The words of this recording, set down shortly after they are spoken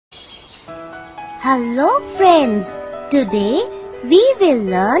Hello friends, today we will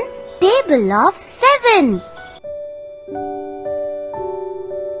learn table of 7.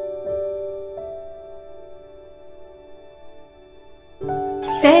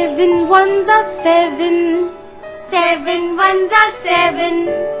 Seven ones are 7. 7 ones are 7.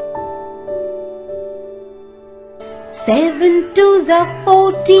 7 twos are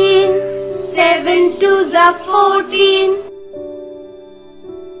 14. 7 twos are 14.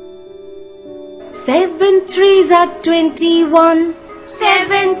 7 threes are 21.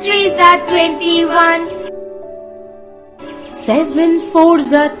 7 threes are 21. 7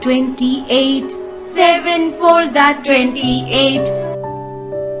 fours are 28. 7 fours are 28.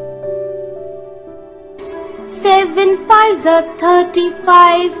 7 fives are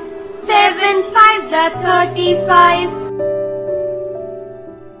 35. 7 fives are 35.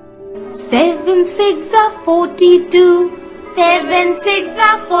 7 six are 42. 7 6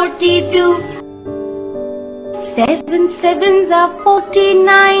 are 42. 7 sevens are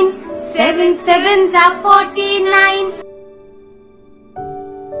 49. 7 sevens are 49.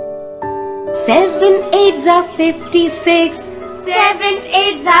 7 eights are 56. 7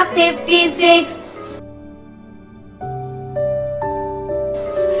 eights are 56.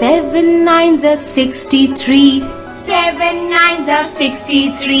 7 nines are 63. 7 nines are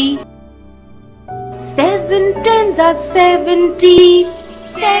 63. 7 tens are 70.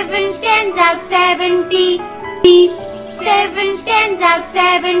 7 tens are 70. 7 tens are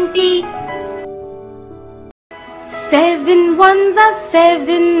 70. 7 ones are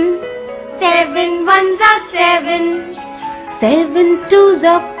 7. 7 ones are 7. 7 twos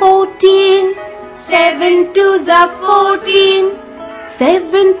are 14. 7 twos are 14.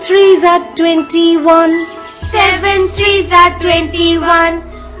 7 threes are 21. 7 threes are 21.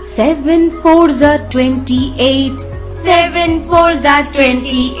 7 fours are 28. 7 fours are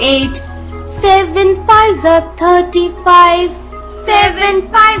 28. 7 fives are 35. 7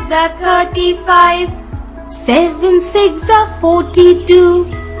 fives are 35. 7 six are 42.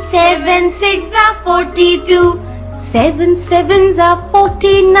 7 6 are 42. 7 sevens are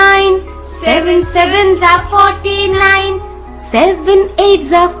 49. 7 sevens are 49. 7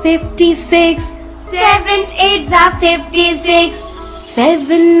 eights are 56. 7 eights are 56.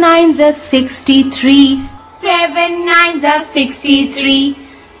 7 nines are 63. 7 nines are 63.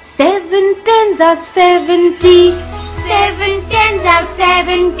 7 tens are 70. 7 tens are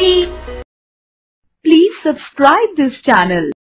 70. Please subscribe this channel.